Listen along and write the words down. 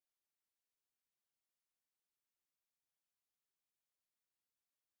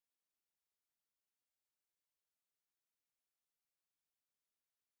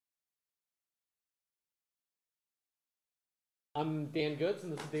I'm Dan Goods,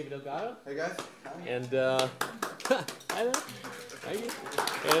 and this is David Delgado. Hey guys. Hi. And hi there. Thank you.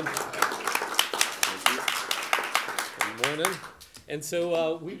 And good morning. And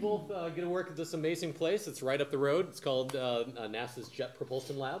so we both get to work at this amazing place. It's right up the road. It's called NASA's Jet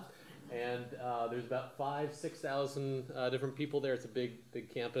Propulsion Lab, and there's about 6,000 different people there. It's a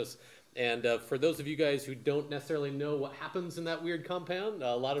big campus. And for those of you guys who don't necessarily know what happens in that weird compound,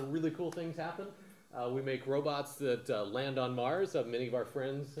 a lot of really cool things happen. We make robots that land on Mars. Many of our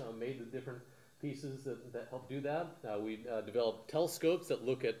friends made the different pieces that help do that. We develop telescopes that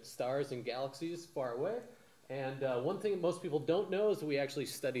look at stars and galaxies far away. And one thing that most people don't know is that we actually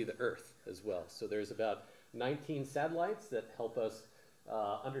study the Earth as well. So there's about 19 satellites that help us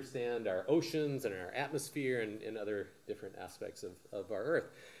understand our oceans and our atmosphere and other different aspects of our Earth.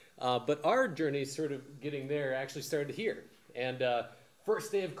 But our journey sort of getting there actually started here. And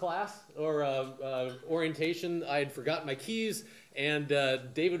first day of class or orientation, I had forgotten my keys, and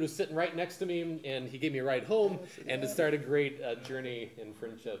David was sitting right next to me, and he gave me a ride home, and it started a great journey and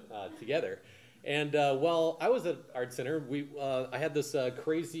friendship together. And while I was at Art Center, I had this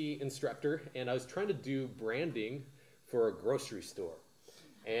crazy instructor, and I was trying to do branding for a grocery store.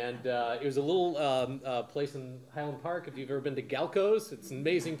 And it was a little place in Highland Park. If you've ever been to Galco's, it's an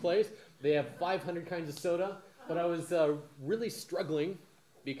amazing place. They have 500 kinds of soda. But I was really struggling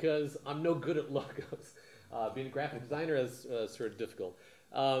because I'm no good at logos. Being a graphic designer is sort of difficult.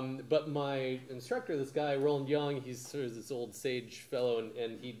 But my instructor, this guy, Roland Young, he's sort of this old sage fellow,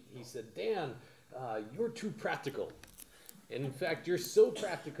 and he said, Dan, you're too practical. And in fact, you're so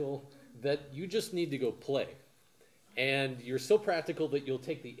practical that you just need to go play. And you're so practical that you'll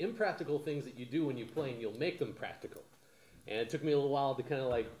take the impractical things that you do when you play and you'll make them practical. And it took me a little while to kind of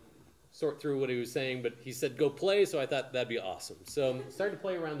like sort through what he was saying, but he said go play, so I thought that'd be awesome. So I started to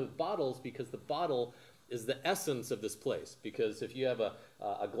play around with bottles because the bottle is the essence of this place. Because if you have a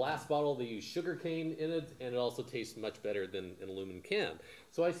glass bottle, they use sugar cane in it, and it also tastes much better than an aluminum can.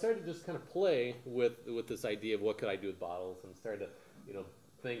 So I started to just kind of play with this idea of what could I do with bottles, and started to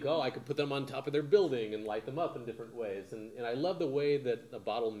think, oh, I could put them on top of their building and light them up in different ways. And I love the way that a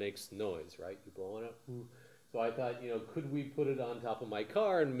bottle makes noise, right? You blow on it. So I thought, could we put it on top of my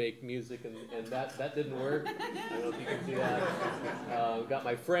car and make music? And that didn't work. I don't know if you can see that. Got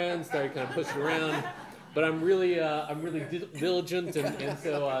my friends, started kind of pushing around. But I'm really diligent, and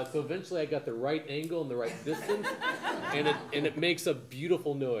so eventually I got the right angle and the right distance, and it makes a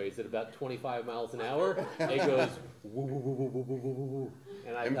beautiful noise at about 25 miles an hour. It goes woo woo woo woo woo woo woo.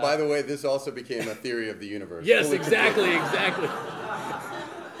 And by the way, this also became a theory of the universe. Yes, exactly.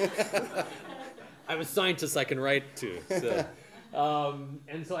 I'm a scientist, I can write too. So.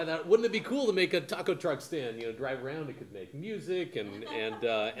 And so I thought, wouldn't it be cool to make a taco truck stand? Drive around, it could make music, and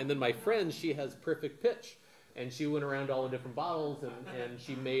then my friend, she has perfect pitch, and she went around all the different bottles, and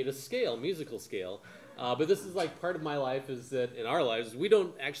she made a scale, musical scale. But this is like part of my life is that in our lives, we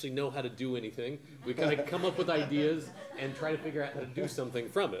don't actually know how to do anything. We kind of come up with ideas and try to figure out how to do something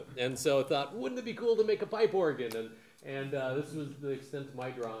from it. And so I thought, wouldn't it be cool to make a pipe organ? And this was the extent of my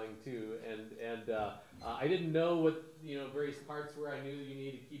drawing too, and I didn't know what various parts were. I knew you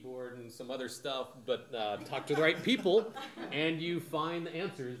need a keyboard and some other stuff, but talk to the right people, and you find the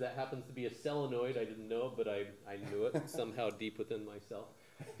answers. That happens to be a solenoid. I didn't know, but I knew it somehow deep within myself.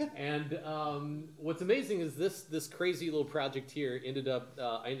 And what's amazing is this crazy little project here I ended up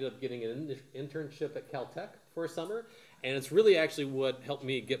getting an internship at Caltech for a summer, and it's really actually what helped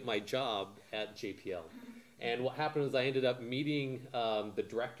me get my job at JPL. And what happened is I ended up meeting the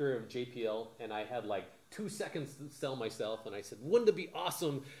director of JPL, and I had like 2 seconds to sell myself, and I said, wouldn't it be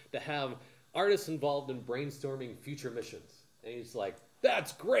awesome to have artists involved in brainstorming future missions? And he's like,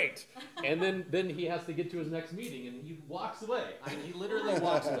 that's great. And then he has to get to his next meeting, and he walks away. He literally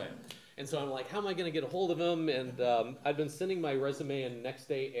walks away. And so I'm like, how am I going to get a hold of him? And I've been sending my resume in next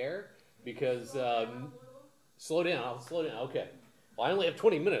day air because, slow down, I'll slow down, okay. Well, I only have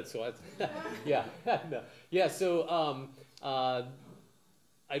 20 minutes, so yeah, no. Yeah, so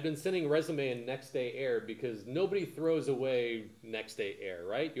I've been sending resume in next day air because nobody throws away next day air,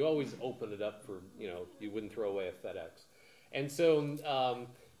 right? You always open it up for, you wouldn't throw away a FedEx. And so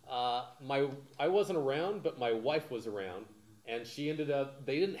I wasn't around, but my wife was around, and she ended up,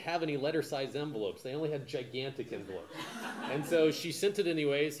 they didn't have any letter-sized envelopes. They only had gigantic envelopes. And so she sent it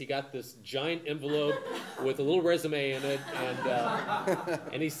anyways. He got this giant envelope with a little resume in it,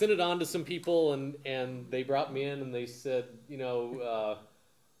 and he sent it on to some people, and they brought me in, and they said,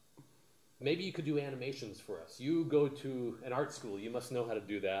 maybe you could do animations for us. You go to an art school. You must know how to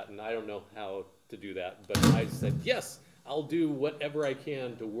do that, and I don't know how to do that. But I said, yes, I'll do whatever I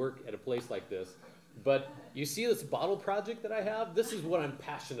can to work at a place like this. but you see this bottle project that I have? This is what I'm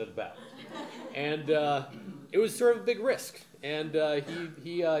passionate about. And it was sort of a big risk. And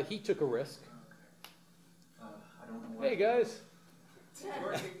he took a risk. I don't know. Hey, guys.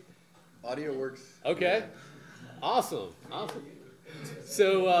 Audio works. Okay. Awesome.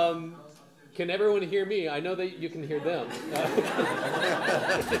 So, can everyone hear me? I know that you can hear them.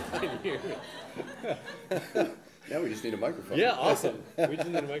 Can hear me. Now we just need a microphone. Yeah, awesome. We just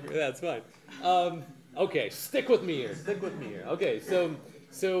need a microphone. That's fine. Okay, stick with me here. Okay, so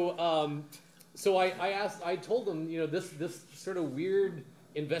I told them, you know, this sort of weird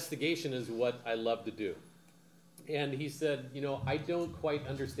investigation is what I love to do. And he said, you know, I don't quite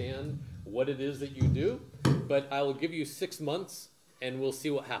understand what it is that you do, but I will give you 6 months and we'll see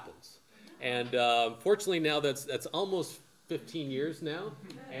what happens. And fortunately now that's almost 15 years now,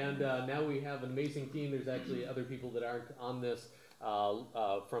 and now we have an amazing team. There's actually other people that aren't on this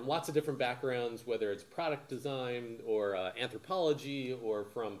from lots of different backgrounds, whether it's product design or anthropology or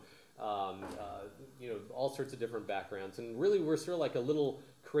from you know, all sorts of different backgrounds. And really we're sort of like a little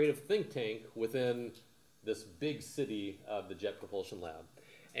creative think tank within this big city of the Jet Propulsion Lab.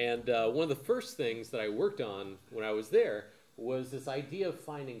 And one of the first things that I worked on when I was there was this idea of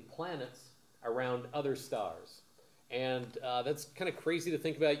finding planets around other stars. And that's kind of crazy to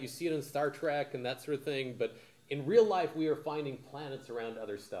think about. You see it in Star Trek and that sort of thing, but in real life we are finding planets around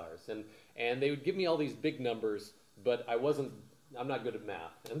other stars. And they would give me all these big numbers, but I'm not good at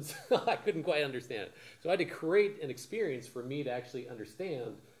math, and so I couldn't quite understand it. So I had to create an experience for me to actually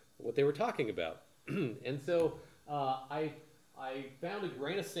understand what they were talking about. And so I found a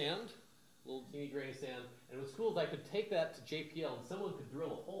grain of sand, a little teeny grain of sand, and it was cool that I could take that to JPL and someone could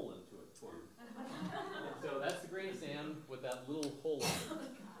drill a hole into it for me. And so that's the grain of sand with that little hole in it.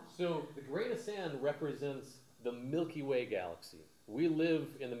 So the grain of sand represents the Milky Way galaxy. We live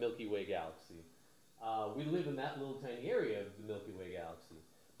in the Milky Way galaxy. We live in that little tiny area of the Milky Way galaxy.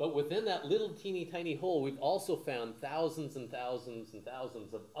 But within that little teeny tiny hole, we've also found thousands and thousands and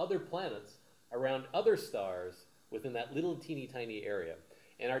thousands of other planets around other stars within that little teeny tiny area.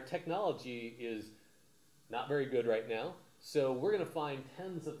 And our technology is not very good right now, so we're going to find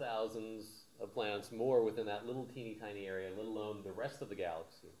tens of thousands of planets more within that little teeny tiny area, let alone the rest of the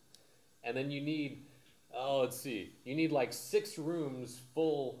galaxy. And then you need, you need like 6 rooms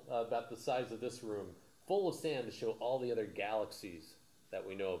full, about the size of this room, full of sand to show all the other galaxies that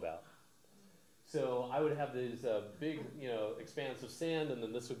we know about. So I would have these big, you know, expanse of sand, and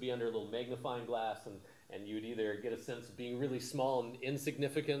then this would be under a little magnifying glass, and you would either get a sense of being really small and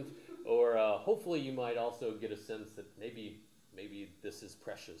insignificant, or hopefully you might also get a sense that maybe this is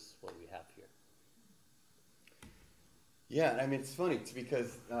precious, what we have here. Yeah, I mean, it's funny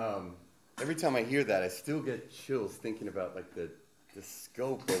because every time I hear that, I still get chills thinking about like the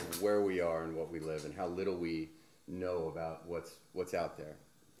scope of where we are and what we live and how little we know about what's out there,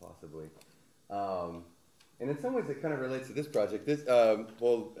 possibly. And in some ways, it kind of relates to this project.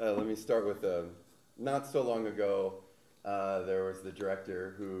 Let me start with not so long ago, there was the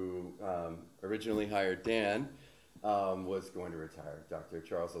director who originally hired Dan, was going to retire, Dr.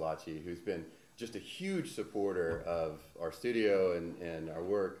 Charles Alachi, who's been just a huge supporter of our studio and our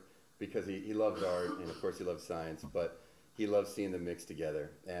work because he loves art and, of course, he loves science, but he loves seeing them mixed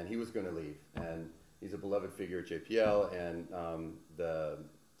together. And he was going to leave. And he's a beloved figure at JPL, and the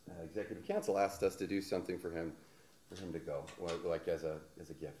executive council asked us to do something for him to go, like as a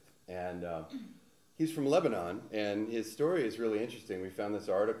gift. And he's from Lebanon, and his story is really interesting. We found this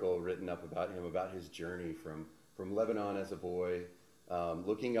article written up about him, about his journey from Lebanon as a boy,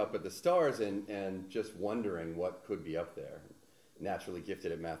 looking up at the stars and just wondering what could be up there. Naturally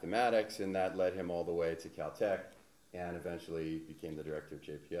gifted at mathematics, and that led him all the way to Caltech, and eventually became the director of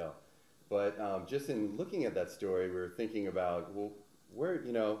JPL. But just in looking at that story, we were thinking about, well,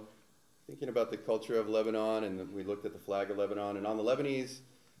 thinking about the culture of Lebanon, and we looked at the flag of Lebanon, and on the Lebanese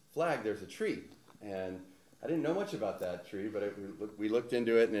flag there's a tree. And I didn't know much about that tree, but we looked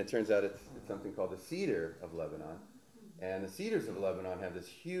into it, and it turns out it's something called the cedar of Lebanon. And the cedars of Lebanon have this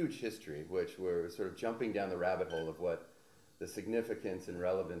huge history, which we're sort of jumping down the rabbit hole of what the significance and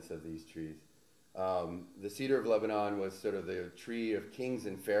relevance of these trees. The cedar of Lebanon was sort of the tree of kings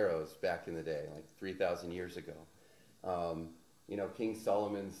and pharaohs back in the day, like 3,000 years ago. King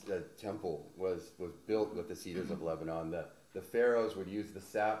Solomon's temple was built with the cedars of Lebanon. The pharaohs would use the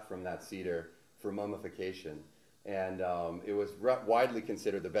sap from that cedar for mummification, and it was widely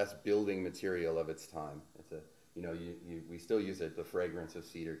considered the best building material of its time. It's we still use it. The fragrance of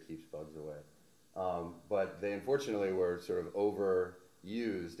cedar keeps bugs away, but they unfortunately were sort of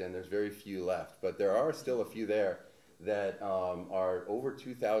overused, and there's very few left. But there are still a few there that are over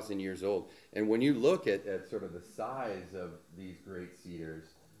 2,000 years old. And when you look at sort of the size of these great cedars,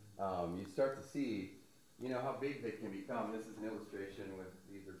 you start to see, you know, how big they can become. This is an illustration with,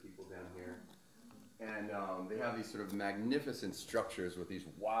 these are people down here. And they have these sort of magnificent structures with these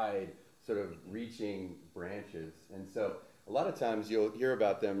wide, sort of reaching branches. And so a lot of times you'll hear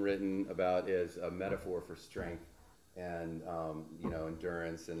about them written about as a metaphor for strength and, you know,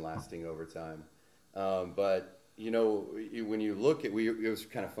 endurance and lasting over time. But, you know, when you look at, it was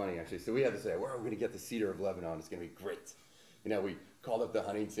kind of funny actually. So we had to say, where are we going to get the cedar of Lebanon? It's going to be great. You know, we called up the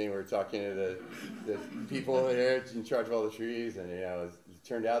hunting team. We were talking to the people there in charge of all the trees, and, you know, it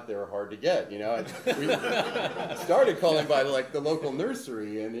turned out they were hard to get, you know. And we started calling by, like, the local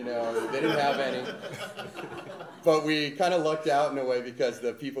nursery, and, you know, they didn't have any. But we kind of lucked out in a way because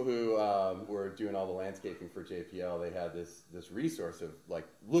the people who were doing all the landscaping for JPL, they had this resource of, like,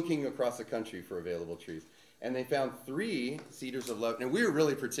 looking across the country for available trees. And they found 3 cedars of Lebanon. And we were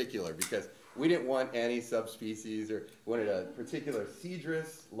really particular because we didn't want any subspecies, or wanted a particular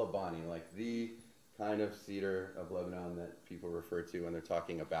Cedrus labani, like the kind of cedar of Lebanon that people refer to when they're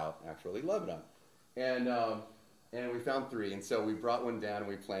talking about actually Lebanon. And we found 3, and so we brought one down and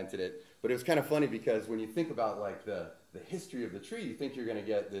we planted it. But it was kind of funny because when you think about like the history of the tree, you think you're going to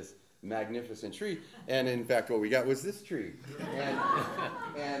get this magnificent tree, and in fact what we got was this tree.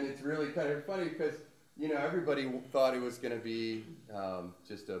 And it's really kind of funny because, you know, everybody thought it was going to be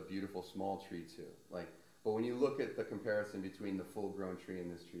just a beautiful small tree too. Like, but when you look at the comparison between the full-grown tree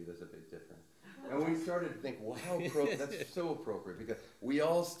and this tree, there's a big difference. And we started to think, well, how appropriate, that's so appropriate because we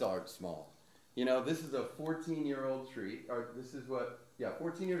all start small. You know, this is a 14-year-old tree, or this is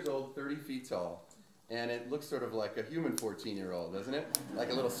 14 years old, 30 feet tall, and it looks sort of like a human 14-year-old, doesn't it?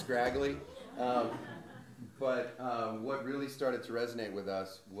 Like a little scraggly. But what really started to resonate with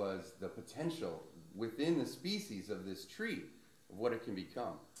us was the potential within the species of this tree, of what it can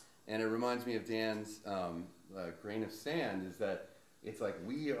become. And it reminds me of Dan's grain of sand, is that it's like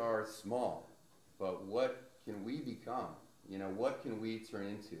we are small, but what can we become? You know, what can we turn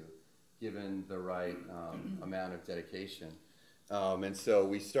into given the right amount of dedication? And so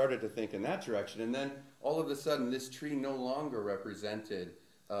we started to think in that direction, and then all of a sudden this tree no longer represented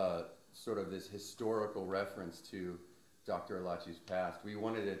sort of this historical reference to Dr. Alachi's past. We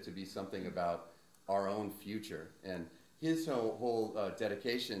wanted it to be something about our own future, and his whole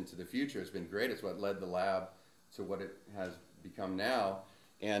dedication to the future has been great. It's what led the lab to what it has become now,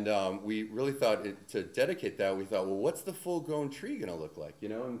 and we really thought to dedicate that, we thought, well, what's the full-grown tree going to look like, you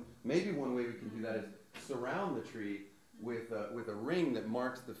know? And maybe one way we can do that is surround the tree with a ring that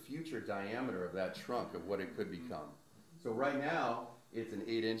marks the future diameter of that trunk of what it could become. So right now it's an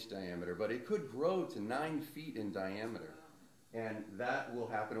 8-inch diameter, but it could grow to 9 feet in diameter. And that will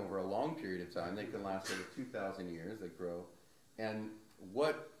happen over a long period of time. They can last over 2,000 years, they grow. And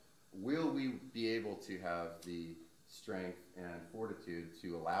what will we be able to have the strength and fortitude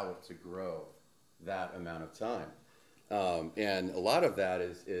to allow it to grow that amount of time? And a lot of that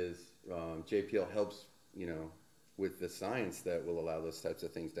is JPL helps, you know, with the science that will allow those types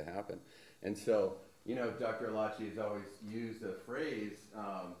of things to happen. And so, you know, Dr. Alachi has always used a phrase,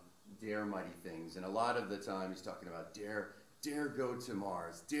 dare mighty things. And a lot of the time he's talking about dare go to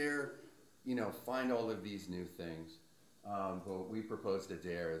Mars, dare, you know, find all of these new things. But what we propose to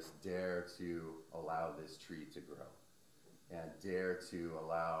dare is dare to allow this tree to grow, and dare to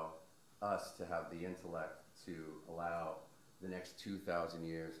allow us to have the intellect to allow the next 2,000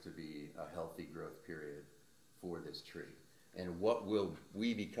 years to be a healthy growth period for this tree. And what will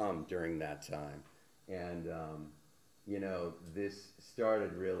we become during that time? And, you know, this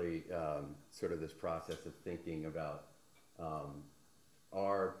started really sort of this process of thinking about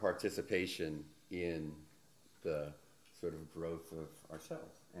our participation in the sort of growth of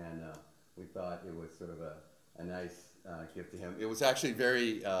ourselves. And we thought it was sort of a nice gift to him. It was actually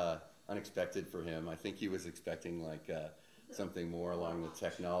very unexpected for him. I think he was expecting like something more along the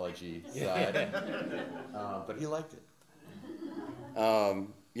technology side, but he liked it.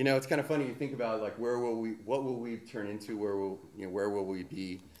 You know, it's kind of funny. You think about like what will we turn into? Where will we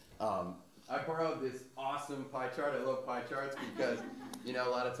be? I borrowed this awesome pie chart. I love pie charts because, you know,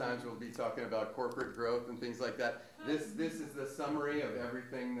 a lot of times we'll be talking about corporate growth and things like that. This is the summary of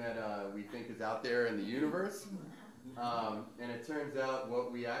everything that we think is out there in the universe. And it turns out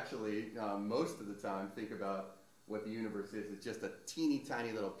what we actually, most of the time, think about what the universe is just a teeny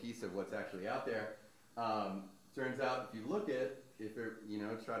tiny little piece of what's actually out there. Turns out if you look at, you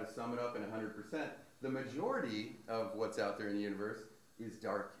know, try to sum it up in 100%, the majority of what's out there in the universe is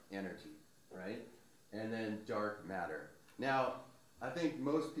dark energy, right? And then dark matter. Now, I think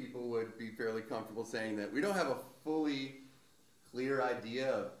most people would be fairly comfortable saying that we don't have a fully clear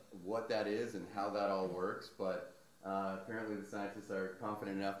idea of what that is and how that all works, but apparently the scientists are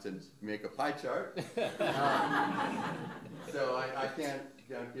confident enough to make a pie chart. So I can't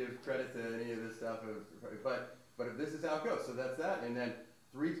give credit to any of this stuff, but if this is how it goes, so that's that. And then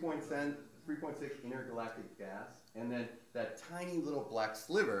 3.6 intergalactic gas, and then that tiny little black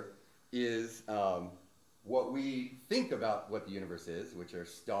sliver is what we think about what the universe is, which are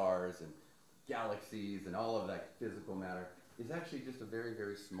stars and galaxies and all of that physical matter, is actually just a very,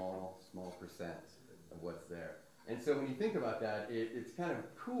 very small percent of what's there. And so when you think about that, it's kind of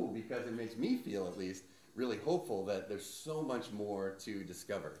cool because it makes me feel, at least, really hopeful that there's so much more to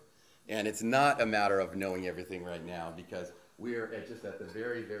discover. And it's not a matter of knowing everything right now, because we're just at the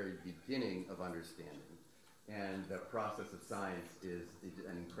very, very beginning of understanding. And the process of science is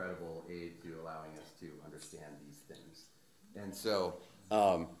an incredible aid to allowing us to understand these things. And so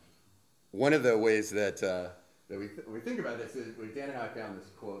one of the ways that we think about this is, Dan and I found this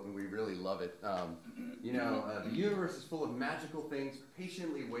quote, and we really love it. The universe is full of magical things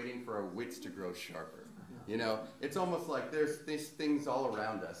patiently waiting for our wits to grow sharper. You know, it's almost like there's these things all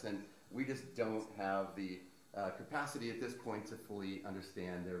around us, and we just don't have the capacity at this point to fully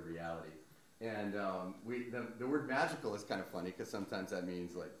understand their reality. And the word magical is kind of funny, because sometimes that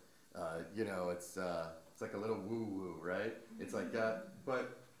means like, it's like a little woo-woo, right? It's like,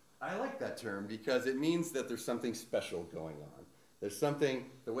 but I like that term because it means that there's something special going on. There's something,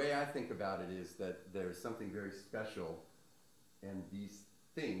 the way I think about it is that there's something very special, and these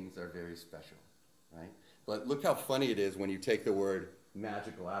things are very special, right? But look how funny it is when you take the word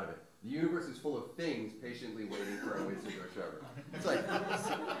magical out of it. The universe is full of things patiently waiting for our wits to grow sharper. It's like,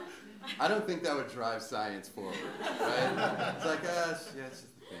 I don't think that would drive science forward, right? It's like, yeah, it's just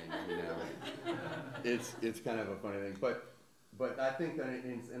a thing, you know. It's kind of a funny thing, but I think that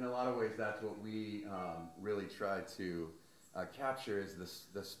in a lot of ways that's what we really try to capture is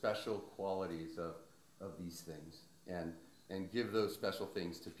the special qualities of these things, and give those special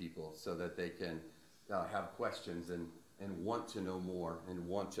things to people so that they can have questions and want to know more and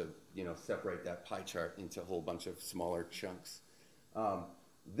want to separate that pie chart into a whole bunch of smaller chunks.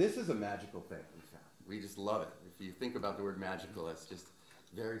 This is a magical thing we found. We just love it. If you think about the word magical, it's just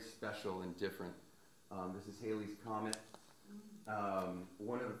very special and different. This is Halley's Comet.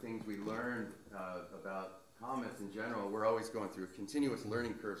 One of the things we learned about comets in general, we're always going through continuous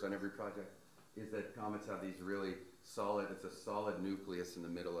learning curves on every project, is that comets have these really solid, it's a solid nucleus in the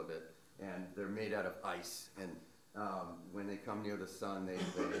middle of it, and they're made out of ice. And when they come near the sun,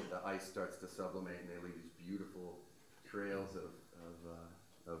 the ice starts to sublimate, and they leave these beautiful trails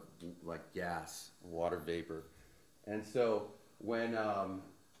of like gas, water vapor. And so when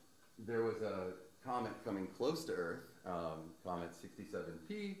there was a comet coming close to Earth, Comet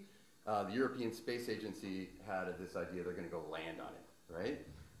 67P, the European Space Agency had this idea they're going to go land on it, right?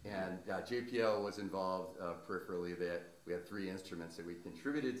 And JPL was involved peripherally. We had 3 instruments that we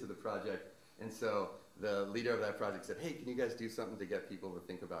contributed to the project. And so the leader of that project said, hey, can you guys do something to get people to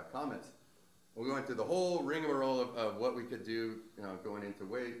think about comets? Well, we went through the whole rigmarole of what we could do, going into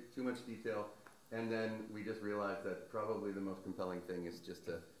way too much detail. And then we just realized that probably the most compelling thing is just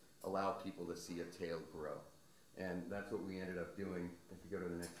to allow people to see a tail grow. And that's what we ended up doing. If you go to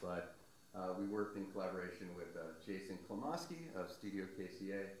the next slide, we worked in collaboration with Jason Klomoski of Studio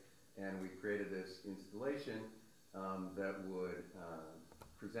KCA, and we created this installation that would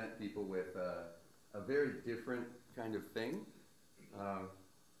present people with a very different kind of thing.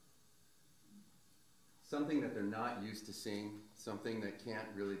 Something that they're not used to seeing, something that can't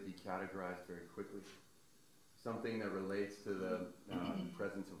really be categorized very quickly, something that relates to the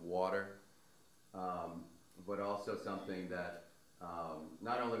presence of water, but also something that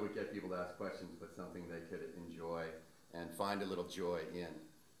not only would get people to ask questions, but something they could enjoy and find a little joy in.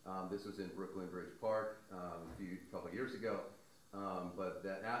 This was in Brooklyn Bridge Park a couple years ago, but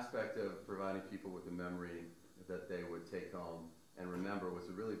that aspect of providing people with a memory that they would take home and remember was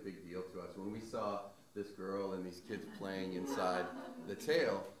a really big deal to us. When we saw this girl and these kids playing inside the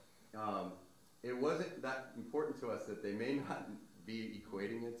tail, it wasn't that important to us that they may not be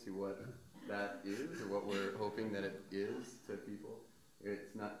equating it to what that is or what we're hoping that it is to people.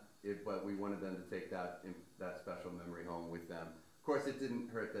 It's not, but we wanted them to take that special memory home with them. Of course, it didn't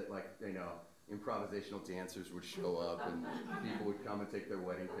hurt that, like, improvisational dancers would show up and people would come and take their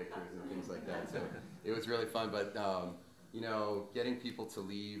wedding pictures and things like that. So it was really fun, but getting people to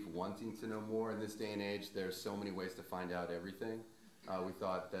leave wanting to know more in this day and age, there's so many ways to find out everything. We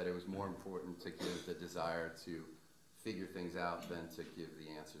thought that it was more important to give the desire to figure things out than to give the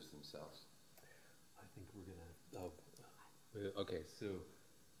answers themselves. I think we're gonna, Okay, so.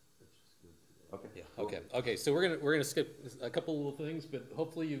 Okay. Yeah. Cool. Okay. So we're gonna skip a couple little things, but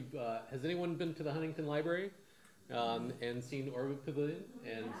hopefully you've. Has anyone been to the Huntington Library, and seen Orbit Pavilion?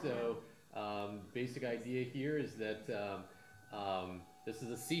 And so, basic idea here is that this is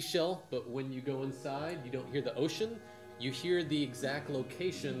a seashell, but when you go inside, you don't hear the ocean. You hear the exact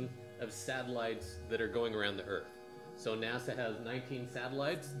location of satellites that are going around the Earth. So NASA has 19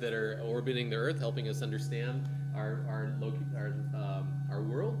 satellites that are orbiting the Earth, helping us understand our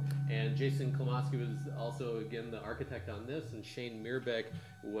world. And Jason Klimovsky was also, again, the architect on this, and Shane Mirbeck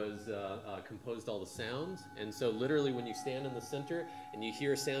was composed all the sounds. And so literally when you stand in the center and you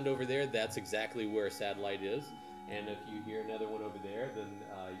hear a sound over there, that's exactly where a satellite is. And if you hear another one over there, then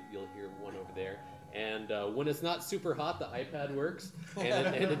you'll hear one over there. And when it's not super hot, the iPad works,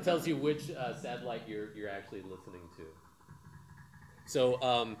 and it tells you which satellite you're actually listening to.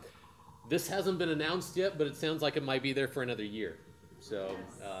 So this hasn't been announced yet, but it sounds like it might be there for another year. So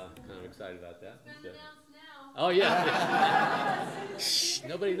kind of excited about that. It's been announced now. Oh yeah. Shh,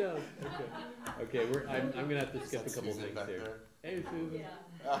 nobody knows. Okay. I'm gonna have to skip a couple things here. Hey Susan.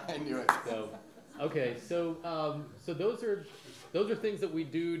 Yeah. I knew it. So those are things that we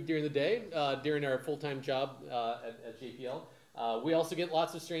do during the day, during our full-time job at JPL. We also get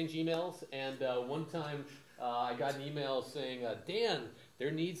lots of strange emails, and one time I got an email saying, Dan,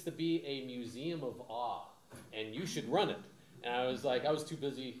 there needs to be a museum of awe, and you should run it. And I was like, I was too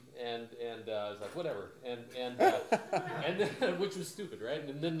busy, and I was like, whatever, and then, which was stupid, right?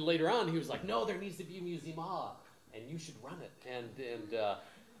 And then later on, he was like, no, there needs to be a museum of awe, and you should run it. And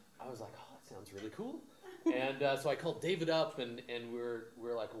I was like, oh, that sounds really cool. And so I called David up, and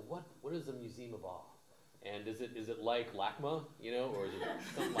we're like, well, what is a museum of awe? And is it like LACMA, or is it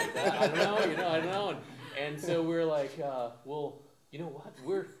something like that? I don't know. And so we're like, well, you know what?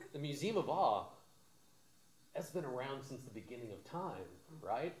 We're the Museum of Awe. That's been around since the beginning of time,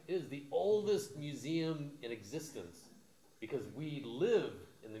 right? It is the oldest museum in existence because we live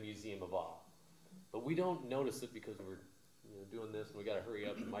in the Museum of Awe, but we don't notice it because we're doing this and we got to hurry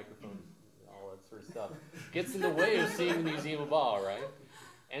up, and microphones, and all that sort of stuff gets in the way of seeing the Museum of Awe, right?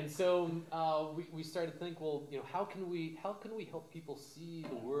 And so we started to think, well, how can we help people see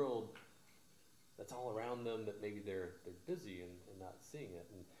the world that's all around them that maybe they're busy and not seeing it,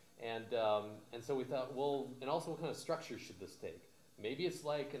 and so we thought, well, and also what kind of structure should this take? Maybe it's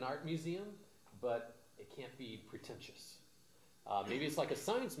like an art museum, but it can't be pretentious. Maybe it's like a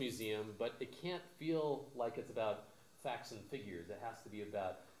science museum, but it can't feel like it's about facts and figures. It has to be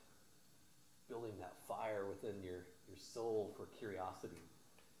about building that fire within your soul for curiosity.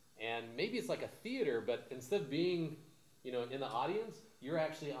 And maybe it's like a theater, but instead of being, in the audience, you're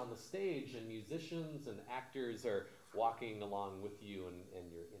actually on the stage, and musicians and actors are walking along with you,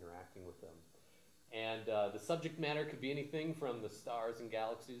 and you're interacting with them. And the subject matter could be anything from the stars and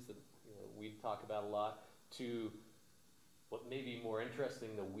galaxies that we talk about a lot, to what may be more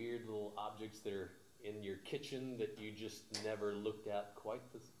interesting, the weird little objects that are in your kitchen that you just never looked at quite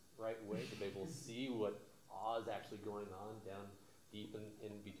the right way to be able to see what awe is actually going on down deep in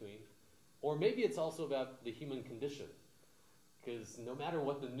between. Or maybe it's also about the human condition, because no matter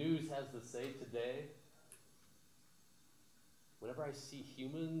what the news has to say today, whenever I see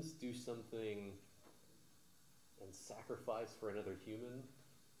humans do something and sacrifice for another human,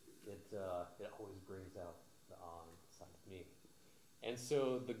 it always brings out the awe inside of me. And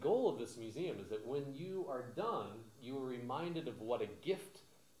so the goal of this museum is that when you are done, you are reminded of what a gift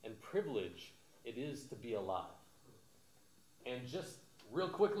and privilege it is to be alive. And just real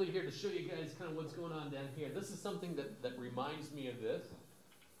quickly here to show you guys kind of what's going on down here. This is something that reminds me of this.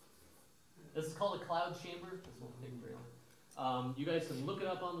 This is called a cloud chamber. This won't take very long. You guys can look it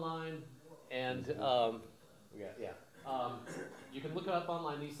up online, and you can look it up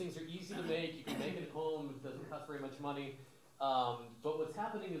online. These things are easy to make. You can make it at home. It doesn't cost very much money. But what's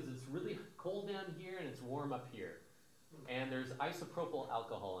happening is it's really cold down here and it's warm up here. And there's isopropyl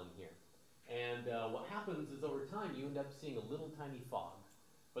alcohol in here. And what happens is over time you end up seeing a little tiny fog.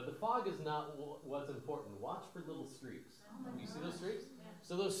 But the fog is not what's important. Watch for little streaks. You see those streaks?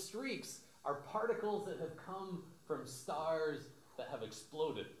 So those streaks are particles that have come from stars that have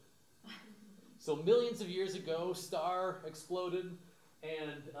exploded. So millions of years ago, star exploded,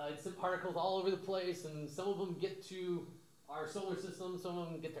 and it sent particles all over the place, and some of them get to our solar system, some of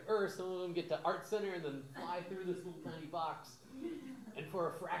them get to Earth, some of them get to Art Center, and then fly through this little tiny box. And for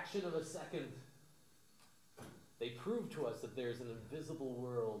a fraction of a second, they prove to us that there's an invisible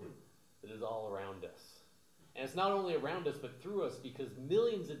world that is all around us. And it's not only around us, but through us, because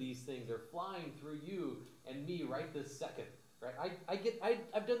millions of these things are flying through you and me right this second. Right?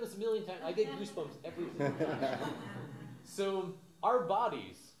 I've done this a million times. I get goosebumps every single time. So our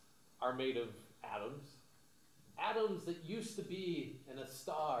bodies are made of atoms. Atoms that used to be in a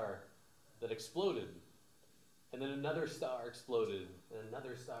star that exploded. And then another star exploded, and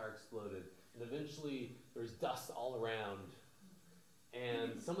another star exploded. And eventually there's dust all around.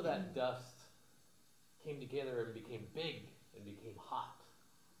 And some of that dust came together and became big and became hot.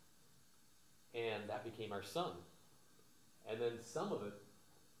 And that became our sun. And then some of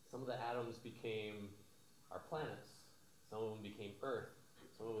the atoms became our planets. Some of them became Earth.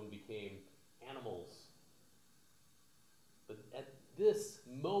 Some of them became animals. But at this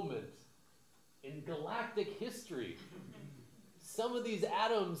moment in galactic history, some of these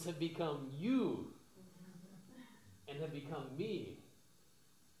atoms have become you and have become me.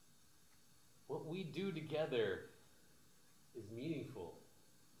 What we do together is meaningful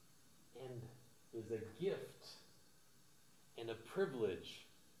and is a gift and a privilege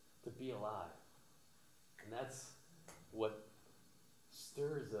to be alive. And that's what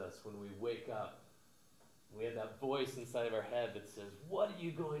stirs us when we wake up. We have that voice inside of our head that says, what are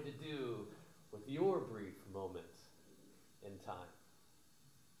you going to do with your brief moment in time?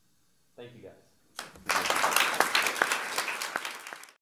 Thank you, guys.